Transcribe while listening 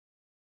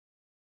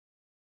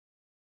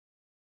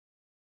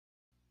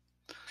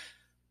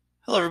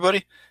Hello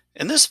everybody.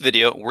 In this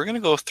video, we're going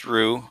to go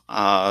through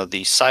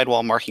the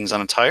sidewall markings on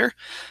a tire.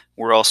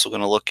 We're also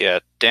going to look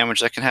at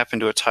damage that can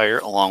happen to a tire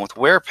along with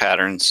wear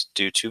patterns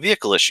due to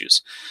vehicle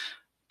issues.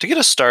 To get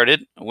us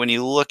started, when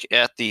you look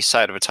at the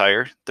side of a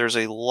tire, there's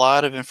a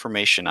lot of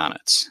information on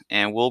it,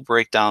 and we'll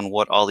break down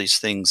what all these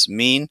things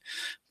mean.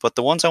 But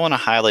the ones I want to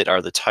highlight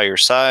are the tire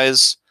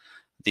size,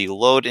 the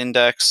load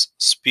index,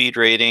 speed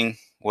rating,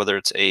 whether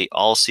it's a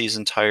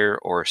all-season tire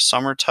or a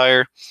summer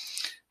tire,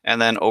 and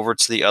then over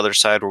to the other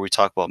side where we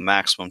talk about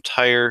maximum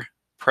tire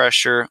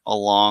pressure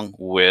along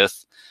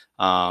with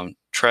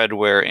tread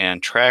wear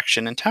and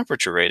traction and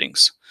temperature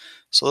ratings.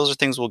 So those are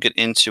things we'll get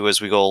into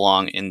as we go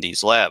along in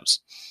these labs.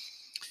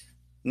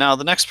 Now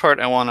the next part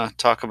I want to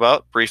talk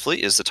about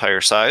briefly is the tire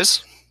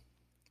size.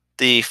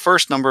 The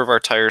first number of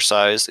our tire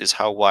size is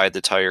how wide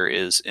the tire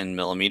is in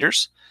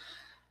millimeters.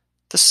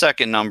 The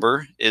second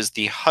number is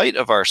the height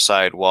of our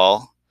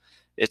sidewall.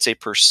 It's a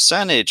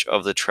percentage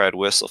of the tread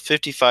width, so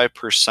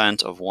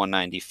 55% of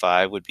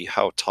 195 would be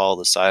how tall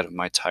the side of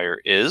my tire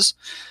is.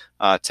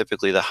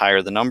 Typically, the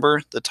higher the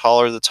number, the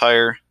taller the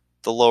tire,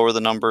 the lower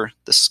the number,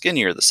 the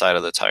skinnier the side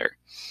of the tire.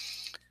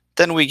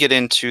 Then we get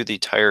into the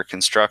tire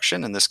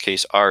construction. In this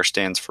case, R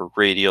stands for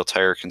radial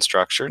tire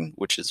construction,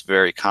 which is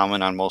very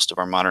common on most of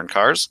our modern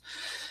cars.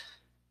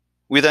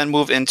 We then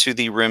move into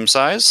the rim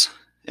size.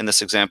 In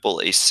this example,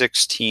 a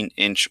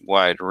 16-inch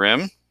wide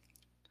rim.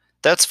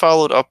 That's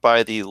followed up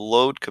by the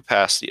load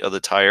capacity of the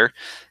tire,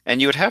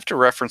 and you would have to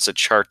reference a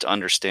chart to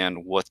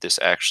understand what this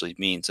actually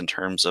means in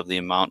terms of the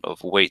amount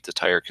of weight the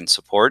tire can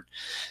support.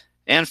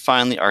 And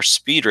finally, our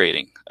speed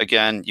rating.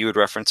 Again, you would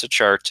reference a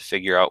chart to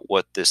figure out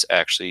what this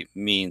actually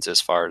means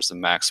as far as the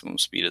maximum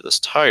speed of this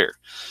tire.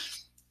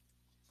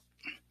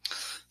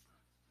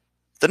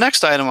 The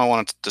next item I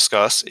want to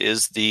discuss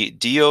is the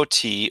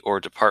DOT, or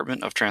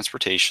Department of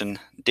Transportation,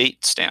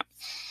 date stamp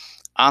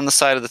on the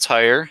side of the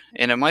tire,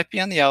 and it might be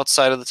on the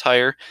outside of the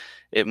tire,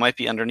 it might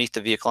be underneath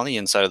the vehicle on the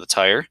inside of the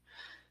tire.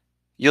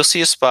 You'll see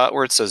a spot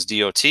where it says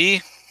DOT,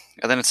 and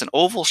then it's an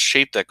oval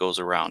shape that goes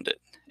around it.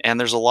 And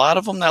there's a lot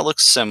of them that look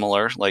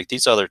similar, like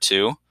these other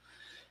two,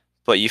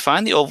 but you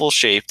find the oval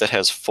shape that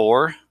has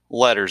four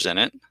letters in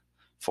it,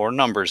 four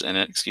numbers in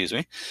it, excuse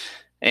me,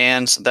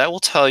 and that will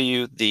tell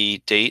you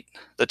the date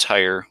the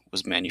tire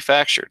was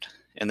manufactured.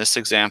 In this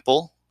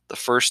example, the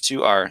first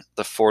two are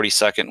the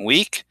 42nd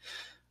week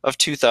of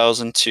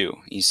 2002.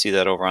 You see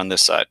that over on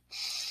this side.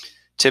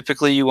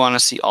 Typically, you want to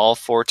see all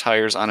four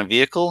tires on a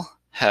vehicle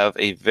have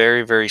a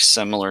very, very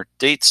similar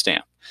date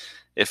stamp.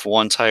 If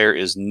one tire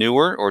is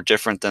newer or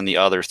different than the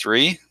other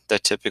three,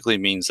 that typically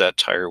means that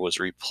tire was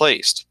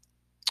replaced.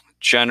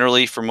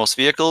 Generally, for most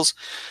vehicles,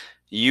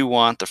 you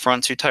want the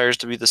front two tires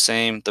to be the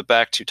same, the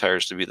back two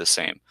tires to be the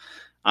same.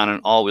 On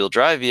an all-wheel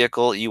drive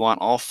vehicle, you want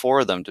all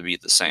four of them to be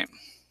the same.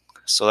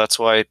 So that's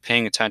why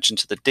paying attention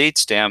to the date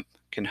stamp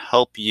can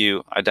help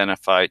you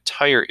identify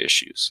tire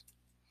issues.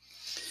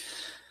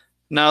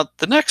 Now,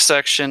 the next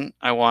section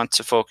I want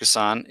to focus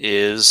on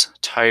is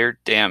tire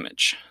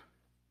damage.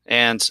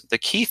 And the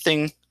key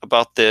thing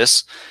about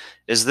this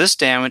is this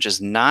damage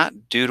is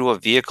not due to a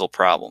vehicle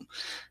problem.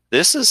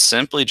 This is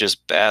simply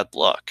just bad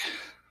luck.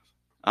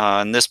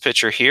 In this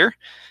picture here,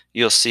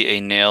 you'll see a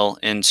nail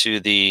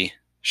into the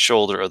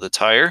shoulder of the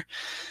tire.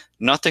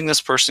 Nothing this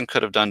person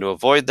could have done to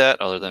avoid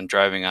that other than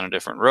driving on a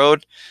different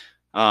road.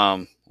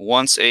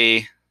 Once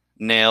a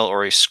nail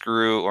or a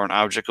screw or an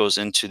object goes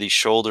into the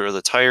shoulder of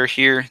the tire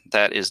here,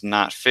 that is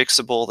not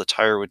fixable. The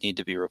tire would need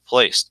to be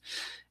replaced.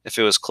 If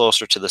it was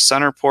closer to the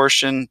center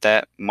portion,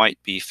 that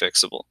might be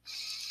fixable.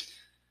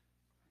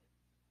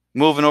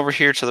 Moving over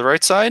here to the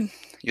right side,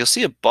 you'll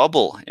see a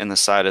bubble in the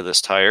side of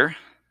this tire,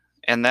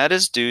 and that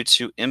is due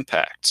to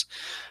impact.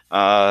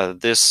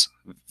 This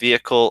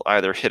vehicle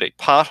either hit a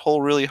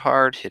pothole really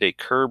hard, hit a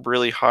curb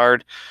really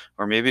hard,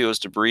 or maybe it was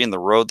debris in the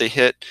road they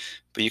hit.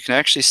 But you can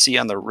actually see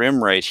on the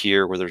rim right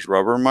here where there's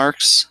rubber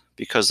marks,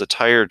 because the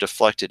tire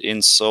deflected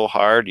in so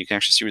hard, you can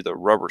actually see where the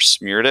rubber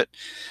smeared it.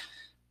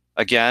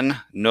 Again,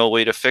 no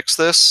way to fix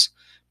this,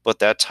 but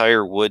that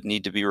tire would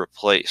need to be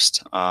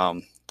replaced.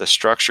 The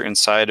structure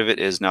inside of it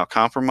is now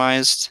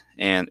compromised,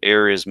 and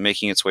air is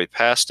making its way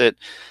past it.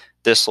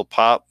 This will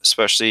pop,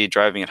 especially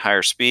driving at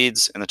higher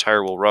speeds, and the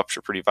tire will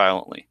rupture pretty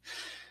violently.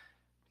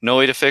 No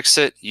way to fix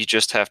it, you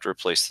just have to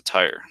replace the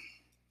tire.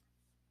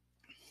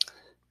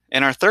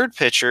 In our third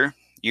picture,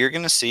 you're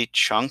going to see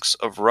chunks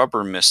of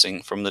rubber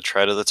missing from the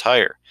tread of the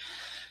tire.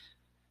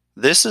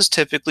 This is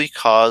typically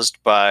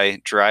caused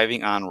by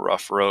driving on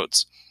rough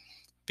roads,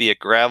 be it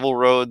gravel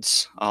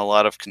roads, a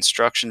lot of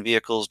construction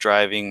vehicles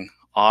driving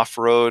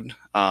off-road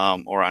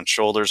or on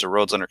shoulders or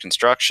roads under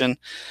construction.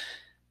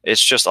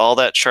 It's just all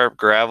that sharp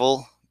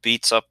gravel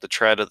beats up the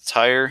tread of the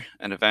tire,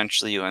 and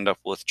eventually you end up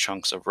with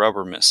chunks of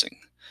rubber missing.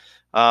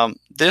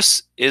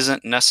 This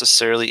isn't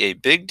necessarily a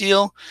big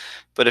deal,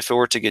 but if it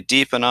were to get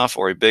deep enough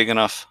or a big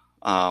enough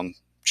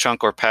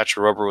chunk or patch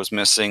of rubber was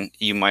missing,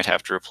 you might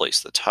have to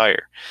replace the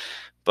tire.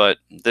 But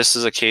this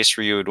is a case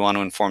where you would want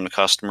to inform the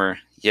customer,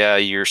 yeah,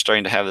 you're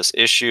starting to have this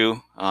issue.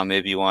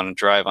 Maybe you want to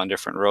drive on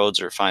different roads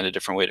or find a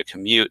different way to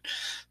commute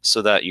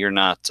so that you're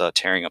not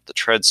tearing up the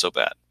tread so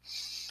bad.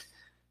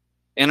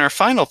 In our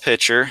final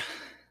picture,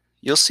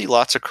 you'll see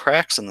lots of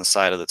cracks in the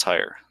side of the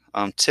tire.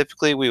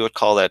 Typically, we would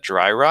call that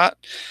dry rot.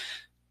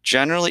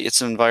 Generally,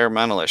 it's an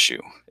environmental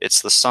issue.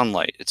 It's the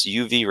sunlight. It's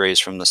UV rays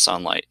from the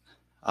sunlight.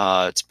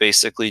 It's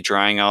basically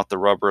drying out the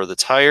rubber of the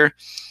tire.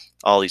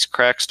 All these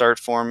cracks start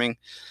forming.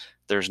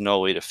 There's no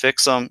way to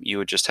fix them. You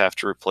would just have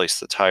to replace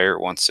the tire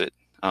once it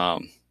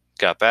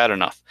got bad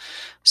enough.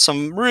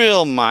 Some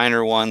real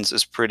minor ones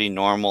is pretty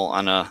normal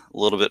on a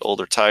little bit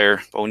older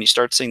tire, but when you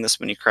start seeing this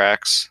many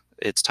cracks,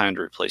 it's time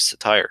to replace the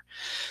tire.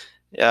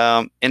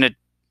 In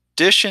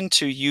addition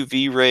to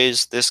UV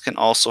rays, this can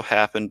also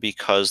happen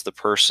because the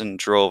person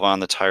drove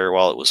on the tire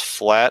while it was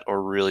flat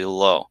or really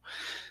low.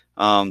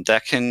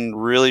 That can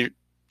really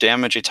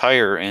damage a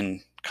tire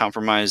and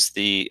compromise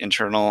the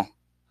internal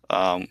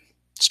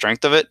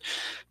strength of it.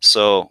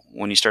 So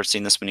when you start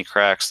seeing this many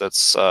cracks,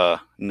 that's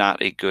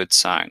not a good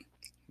sign.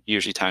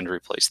 Usually time to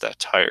replace that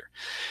tire.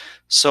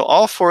 So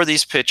all four of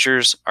these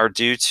pictures are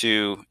due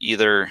to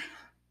either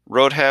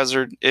road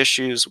hazard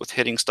issues with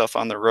hitting stuff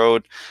on the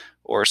road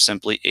or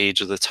simply age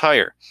of the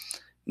tire.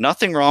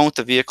 Nothing wrong with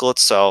the vehicle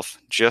itself,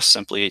 just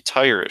simply a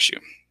tire issue.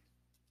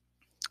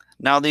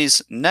 Now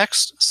these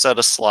next set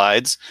of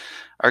slides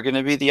are going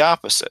to be the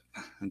opposite.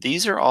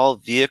 These are all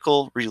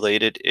vehicle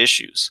related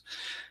issues.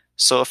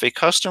 So if a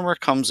customer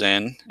comes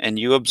in and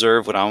you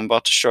observe what I'm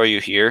about to show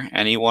you here,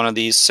 any one of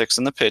these 6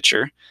 in the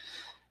picture,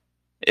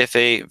 if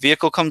a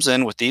vehicle comes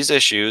in with these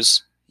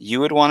issues, you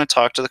would want to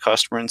talk to the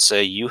customer and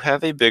say, you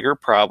have a bigger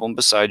problem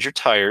besides your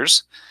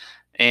tires,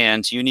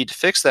 and you need to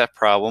fix that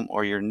problem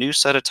or your new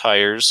set of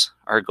tires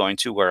are going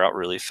to wear out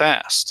really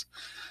fast.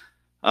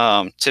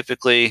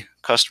 Typically,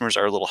 customers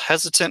are a little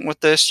hesitant with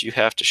this. You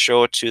have to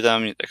show it to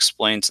them,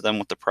 explain to them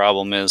what the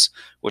problem is,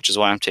 which is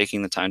why I'm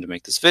taking the time to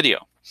make this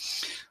video.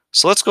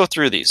 So let's go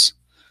through these.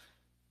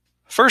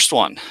 First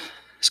one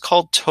is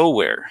called toe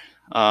wear.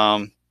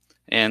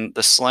 And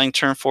the slang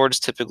term for it is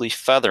typically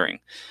feathering.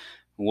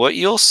 What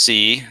you'll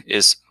see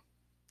is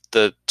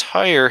the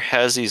tire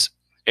has these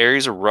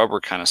areas of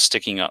rubber kind of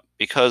sticking up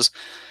because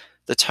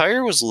the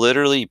tire was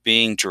literally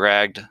being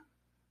dragged,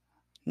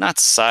 not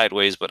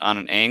sideways, but on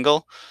an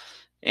angle,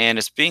 and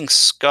it's being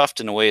scuffed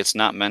in a way it's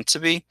not meant to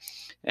be.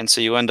 And so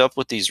you end up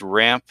with these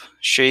ramp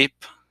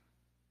shape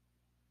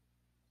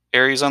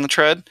areas on the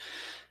tread.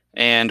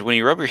 And when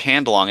you rub your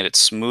hand along it, it's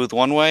smooth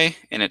one way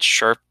and it's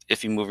sharp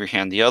if you move your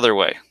hand the other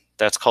way.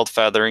 That's called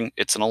feathering.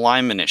 It's an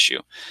alignment issue.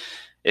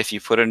 If you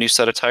put a new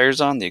set of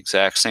tires on, the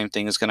exact same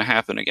thing is going to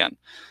happen again.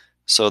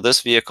 So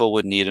this vehicle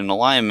would need an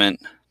alignment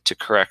to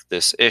correct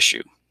this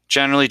issue.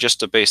 Generally,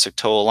 just a basic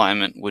toe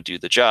alignment would do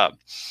the job.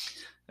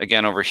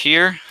 Again, over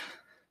here,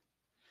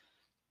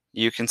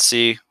 you can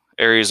see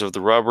areas of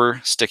the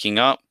rubber sticking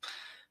up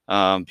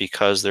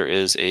because there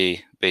is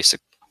a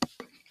basic.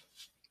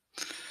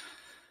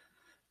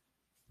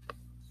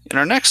 In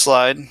our next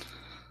slide,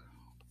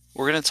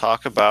 we're going to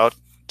talk about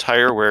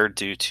tire wear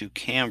due to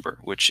camber,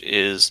 which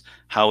is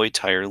how a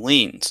tire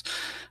leans.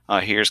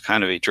 Here's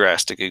kind of a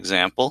drastic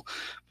example,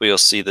 but you'll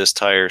see this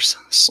tire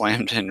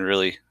slammed in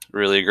really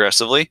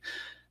aggressively.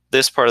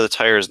 This part of the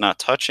tire is not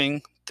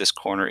touching. This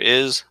corner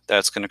is.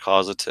 That's going to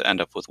cause it to end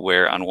up with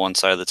wear on one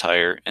side of the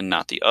tire and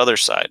not the other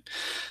side.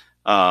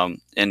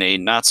 In a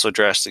not so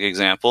drastic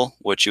example,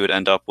 what you would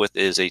end up with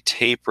is a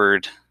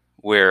tapered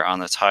wear on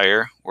the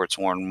tire where it's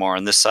worn more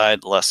on this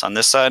side, less on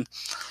this side.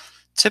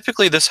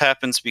 Typically this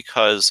happens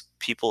because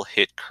people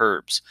hit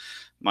curbs.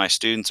 My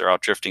students are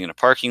out drifting in a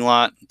parking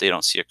lot, they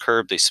don't see a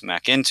curb, they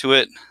smack into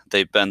it,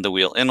 they bend the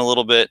wheel in a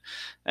little bit,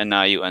 and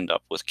now you end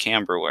up with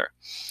camber wear.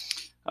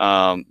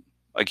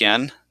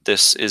 Again,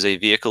 this is a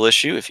vehicle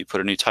issue. If you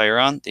put a new tire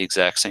on, the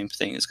exact same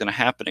thing is going to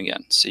happen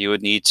again. So you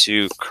would need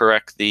to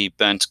correct the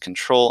bent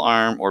control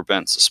arm or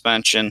bent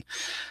suspension,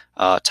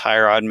 tie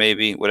rod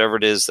maybe, whatever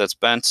it is that's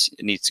bent,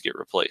 it needs to get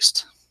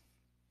replaced.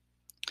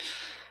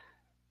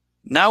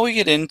 Now we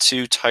get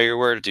into tire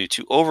wear due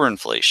to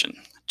overinflation,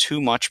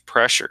 too much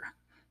pressure.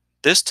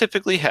 This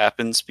typically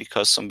happens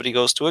because somebody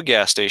goes to a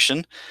gas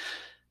station,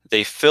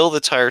 they fill the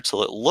tire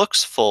till it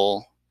looks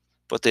full,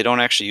 but they don't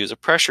actually use a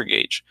pressure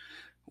gauge.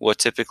 What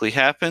typically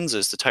happens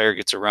is the tire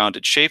gets a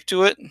rounded shape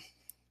to it,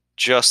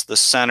 just the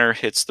center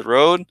hits the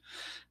road,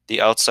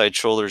 the outside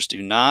shoulders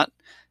do not,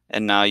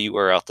 and now you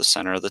wear out the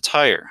center of the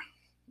tire.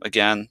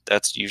 Again,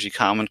 that's usually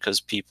common because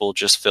people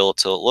just fill it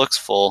till it looks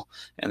full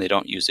and they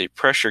don't use a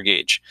pressure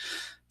gauge.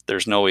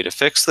 There's no way to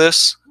fix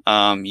this.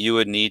 You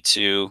would need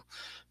to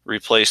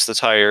replace the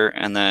tire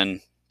and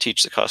then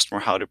teach the customer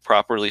how to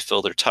properly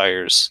fill their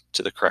tires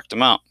to the correct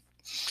amount.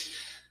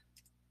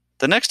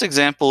 The next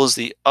example is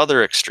the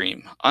other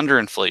extreme,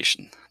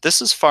 underinflation. This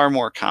is far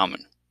more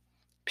common.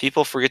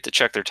 People forget to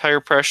check their tire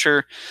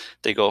pressure.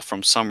 They go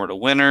from summer to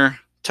winter,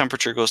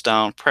 temperature goes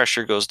down,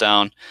 pressure goes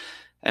down,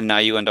 and now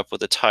you end up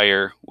with a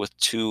tire with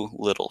too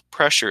little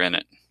pressure in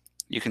it.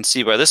 You can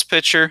see by this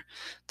picture,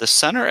 the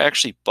center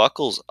actually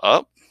buckles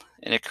up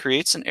and it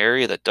creates an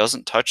area that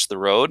doesn't touch the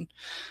road.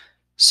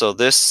 So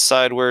this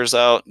side wears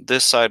out,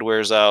 this side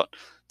wears out,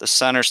 the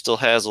center still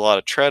has a lot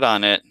of tread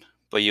on it,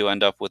 but you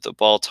end up with a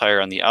ball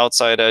tire on the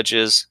outside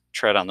edges,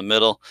 tread on the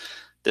middle.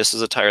 This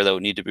is a tire that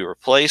would need to be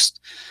replaced,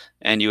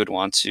 and you would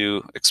want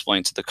to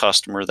explain to the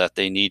customer that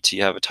they need to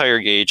have a tire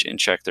gauge and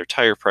check their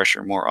tire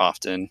pressure more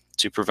often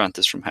to prevent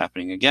this from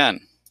happening again.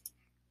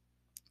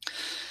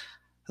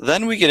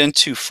 Then we get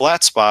into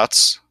flat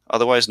spots,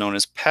 otherwise known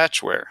as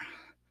patch wear.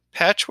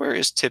 Patch wear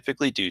is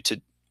typically due to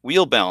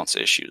wheel balance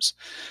issues.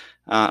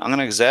 I'm going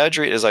to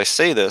exaggerate as I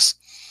say this,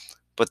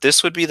 but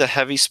this would be the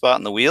heavy spot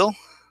in the wheel.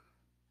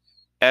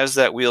 As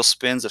that wheel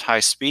spins at high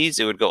speeds,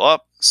 it would go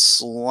up,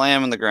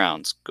 slam in the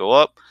ground, go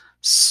up,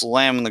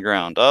 slam in the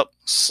ground, up,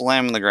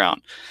 slam in the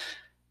ground.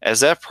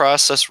 As that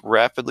process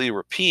rapidly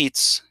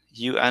repeats,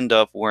 you end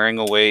up wearing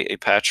away a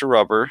patch of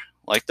rubber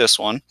like this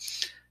one.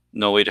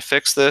 No way to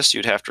fix this.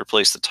 You'd have to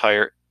replace the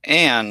tire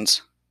and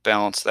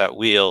balance that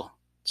wheel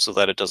so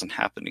that it doesn't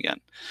happen again.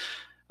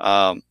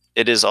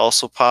 It is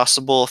also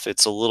possible, if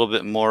it's a little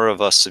bit more of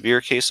a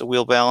severe case of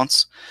wheel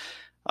balance,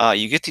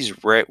 you get these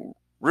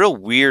real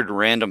weird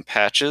random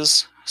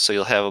patches. So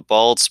you'll have a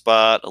bald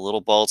spot, a little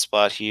bald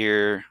spot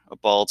here, a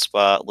bald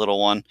spot, little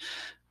one,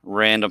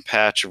 random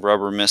patch of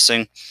rubber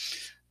missing.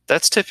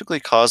 That's typically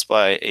caused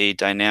by a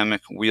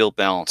dynamic wheel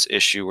balance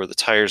issue where the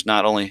tire's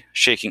not only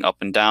shaking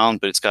up and down,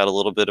 but it's got a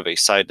little bit of a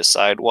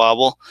side-to-side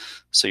wobble.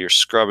 So you're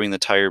scrubbing the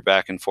tire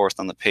back and forth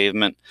on the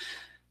pavement.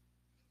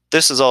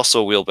 This is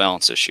also a wheel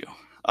balance issue.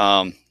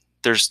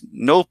 There's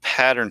no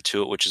pattern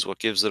to it, which is what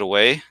gives it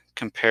away,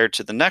 compared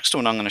to the next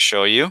one I'm going to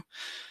show you,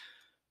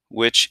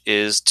 which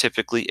is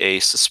typically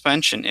a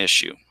suspension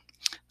issue.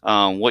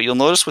 What you'll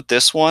notice with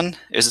this one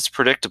is it's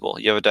predictable.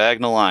 You have a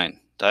diagonal line,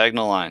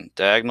 diagonal line,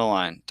 diagonal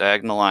line,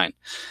 diagonal line.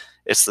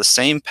 It's the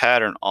same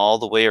pattern all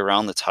the way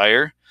around the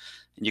tire.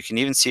 And you can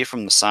even see it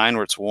from the sign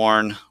where it's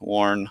worn,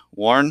 worn,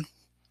 worn.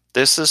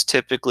 This is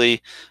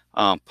typically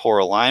poor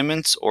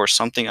alignments, or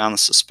something on the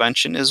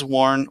suspension is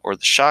worn, or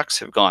the shocks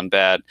have gone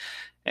bad,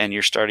 and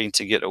you're starting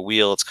to get a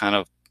wheel that's kind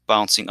of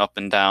bouncing up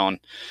and down,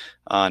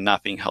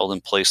 not being held in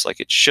place like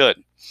it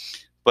should.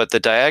 But the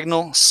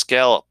diagonal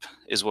scallop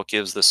is what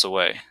gives this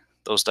away.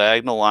 Those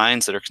diagonal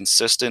lines that are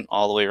consistent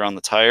all the way around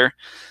the tire,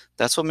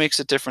 that's what makes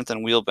it different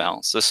than wheel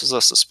balance. This is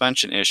a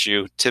suspension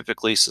issue,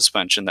 typically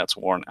suspension that's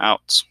worn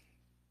out.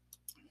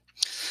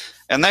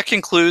 And that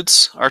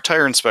concludes our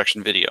tire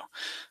inspection video.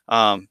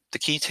 The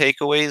key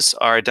takeaways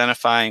are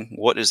identifying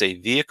what is a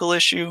vehicle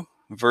issue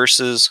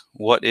versus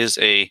what is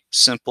a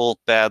simple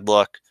bad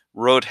luck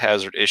road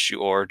hazard issue,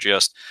 or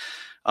just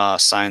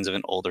signs of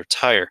an older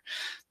tire.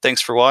 Thanks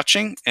for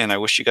watching, and I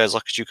wish you guys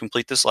luck as you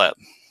complete this lab.